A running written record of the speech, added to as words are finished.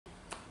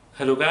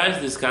Hello guys,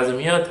 this is Kazim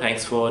here.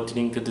 Thanks for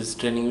tuning to this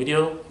training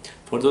video.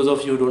 For those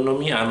of you who don't know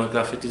me, I'm a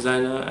graphic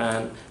designer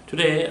and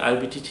today I'll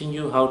be teaching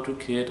you how to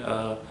create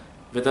a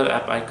weather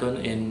app icon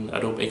in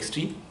Adobe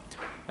XD.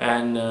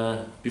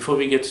 And before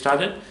we get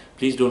started,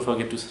 please don't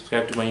forget to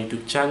subscribe to my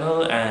YouTube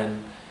channel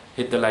and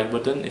hit the like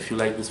button if you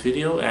like this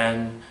video,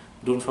 and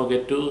don't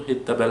forget to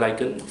hit the bell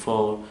icon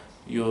for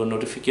your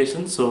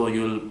notifications so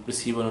you'll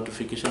receive a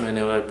notification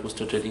whenever I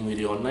post a training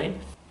video online.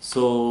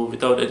 So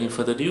without any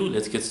further ado,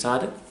 let's get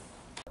started.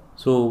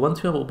 So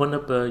once you have opened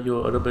up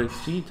your Adobe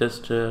XD,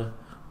 just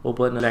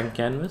open a blank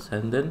canvas,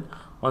 and then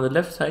on the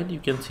left side you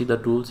can see the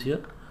tools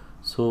here.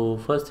 So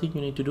first thing you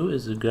need to do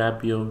is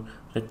grab your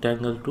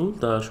rectangle tool.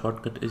 The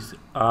shortcut is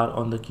R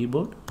on the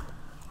keyboard,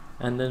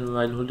 and then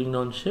while holding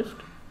down shift,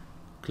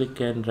 click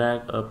and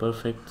drag a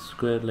perfect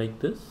square like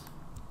this.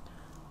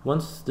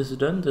 Once this is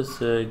done, just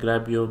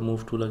grab your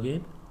move tool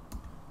again.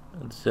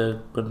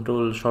 The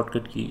control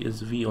shortcut key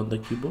is V on the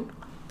keyboard,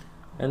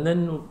 and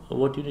then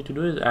what you need to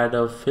do is add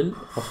a fill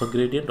of a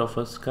gradient of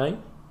a sky.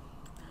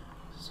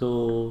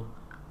 So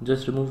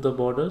just remove the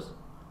borders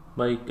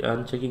by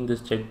unchecking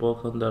this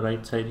checkbox on the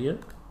right side here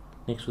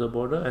next to the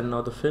border, and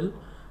now the fill,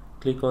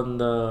 click on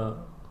the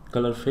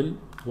color fill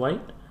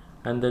white,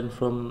 and then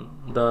from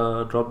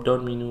the drop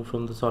down menu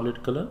from the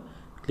solid color,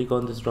 click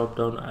on this drop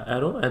down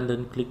arrow and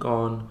then click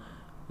on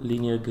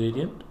linear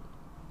gradient.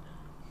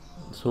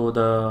 So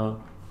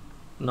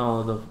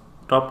now the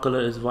top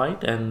color is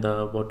white and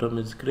the bottom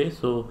is gray.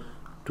 So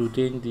to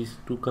change these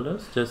two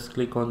colors, just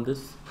click on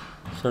this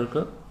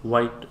circle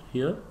white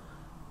here,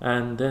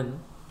 and then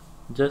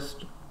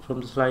just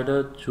from the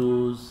slider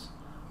choose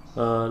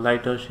a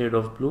lighter shade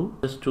of blue.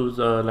 Just choose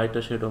a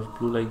lighter shade of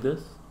blue like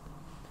this,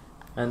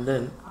 and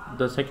then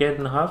the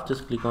second half,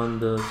 just click on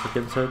the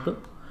second circle,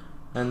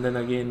 and then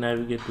again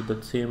navigate to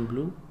the same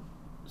blue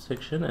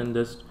section and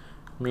just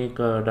make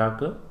a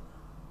darker,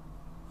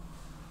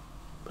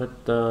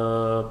 but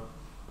the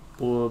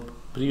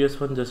previous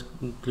one just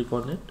click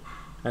on it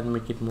and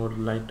make it more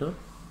lighter.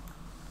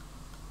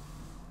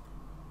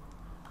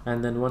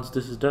 And then once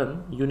this is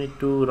done, you need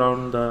to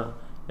round the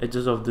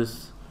edges of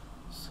this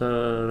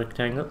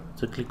rectangle.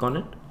 So click on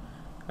it,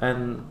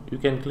 and you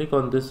can click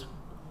on this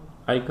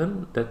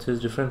icon that says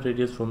different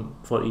radius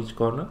for each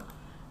corner,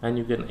 and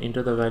you can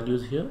enter the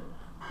values here,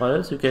 or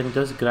else you can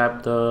just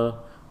grab the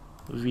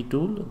V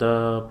tool,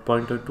 the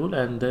pointer tool,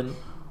 and then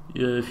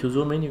if you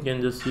zoom in, you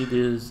can just see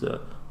these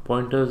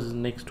pointers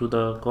next to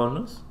the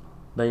corners,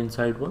 the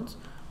inside ones.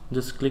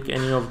 Just click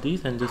any of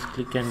these and just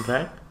click and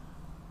drag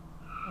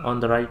on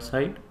the right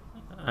side.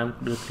 I'm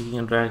clicking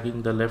and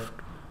dragging the left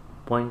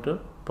point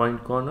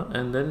corner,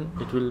 and then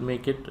it will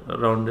make it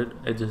rounded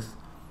edges.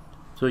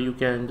 So you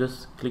can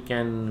just click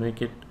and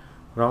make it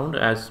round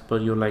as per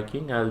your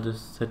liking. I'll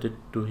just set it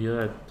to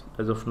here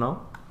as of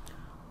now.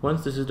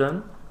 Once this is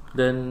done,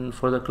 then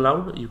for the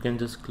cloud you can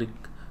just click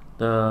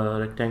the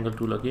rectangle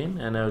tool again,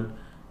 and I'll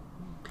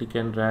click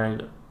and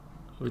drag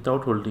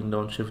without holding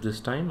down shift this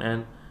time,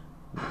 and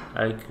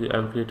I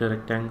will create a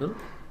rectangle.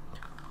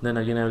 Then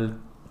again I will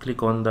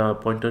click on the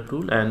pointer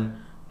tool and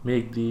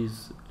make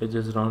these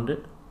edges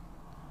rounded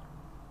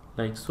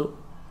like so,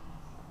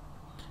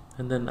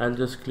 and then I'll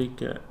just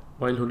click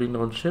while holding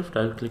down shift,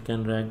 I'll click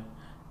and drag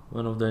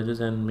one of the edges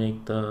and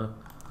make the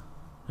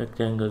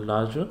rectangle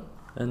larger,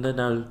 and then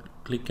I'll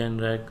click and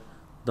drag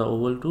the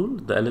oval tool,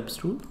 the ellipse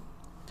tool,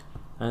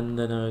 and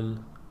then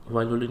I'll,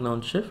 while holding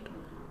down shift,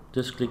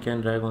 just click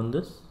and drag on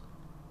this,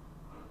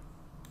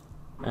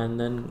 and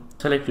then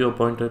select your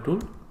pointer tool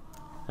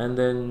and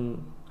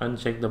then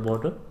uncheck the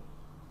border.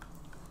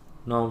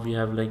 Now we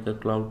have like a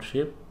cloud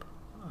shape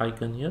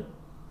icon here.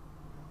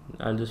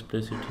 I'll just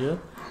place it here,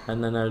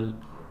 and then I'll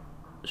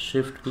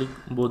shift click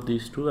both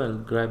these two. I'll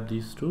grab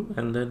these two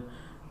and then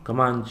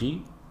command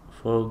G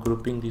for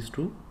grouping these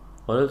two,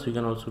 or else you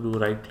can also do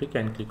right click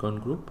and click on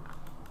group.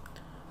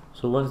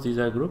 So once these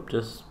are grouped,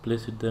 just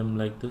place them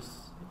like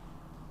this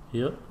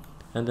here,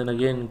 and then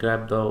again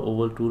grab the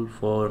oval tool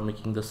for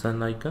making the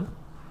sun icon.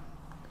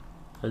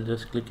 I'll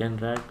just click and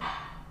drag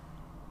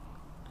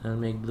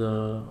and make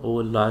the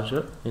oval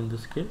larger. In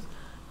this case,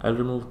 I'll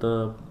remove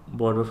the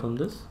border from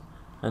this,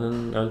 and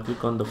then I'll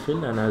click on the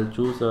fill and I'll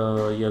choose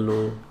a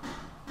yellow.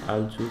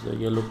 I'll choose a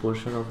yellow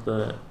portion of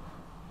the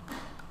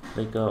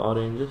like a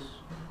oranges,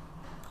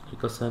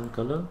 like a sun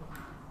color.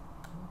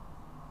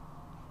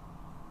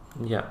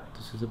 Yeah,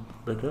 this is a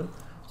better.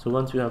 So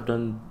once you have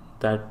done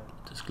that,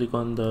 just click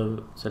on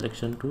the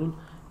selection tool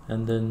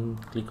and then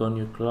click on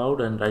your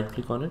cloud and right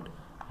click on it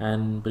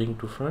and bring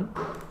to front.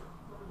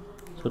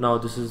 So now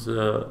this is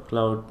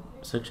cloud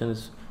section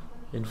is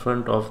in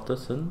front of the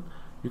sun.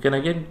 You can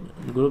again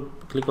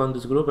click on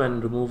this group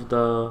and remove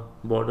the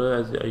border.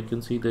 As you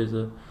can see, there is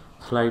a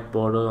slight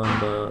border on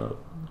the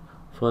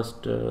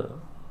first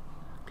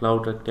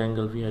cloud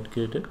rectangle we had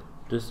created.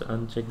 Just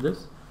uncheck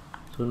this.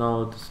 So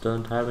now this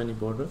doesn't have any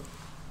border.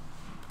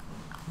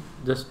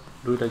 Just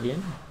do it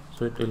again,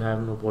 so it will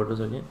have no borders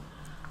again.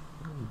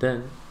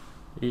 Then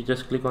you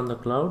just click on the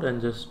cloud and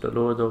just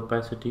lower the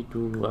opacity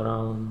to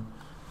around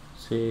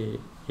say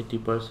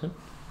 80%,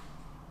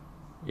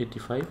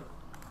 85.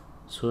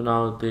 So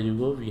now there you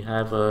go, we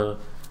have a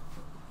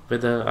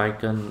weather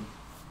icon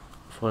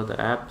for the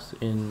apps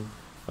in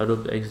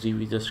Adobe XD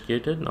we just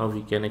created. Now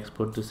we can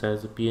export this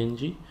as a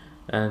PNG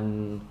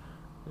and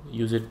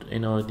use it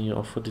in our new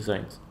offer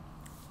designs.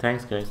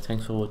 Thanks guys,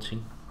 thanks for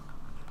watching.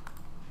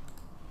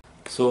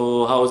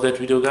 So how was that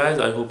video guys?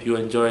 I hope you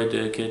enjoyed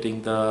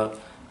creating the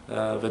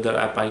weather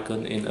app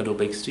icon in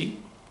Adobe XD.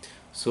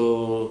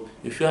 So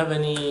if you have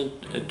any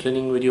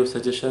training video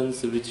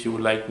suggestions which you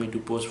would like me to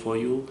post for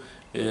you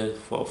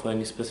for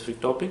any specific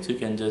topics, you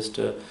can just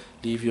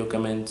leave your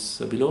comments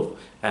below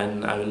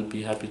and I will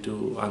be happy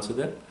to answer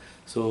them.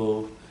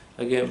 So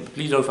again,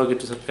 please don't forget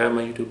to subscribe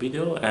my YouTube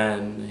video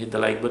and hit the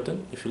like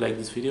button if you like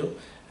this video,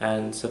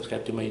 and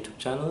subscribe to my YouTube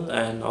channel,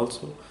 and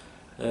also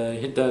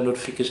hit the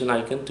notification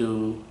icon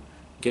to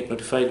get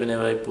notified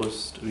whenever I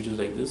post videos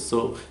like this.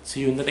 So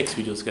see you in the next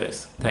videos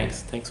guys.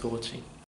 Thanks for watching.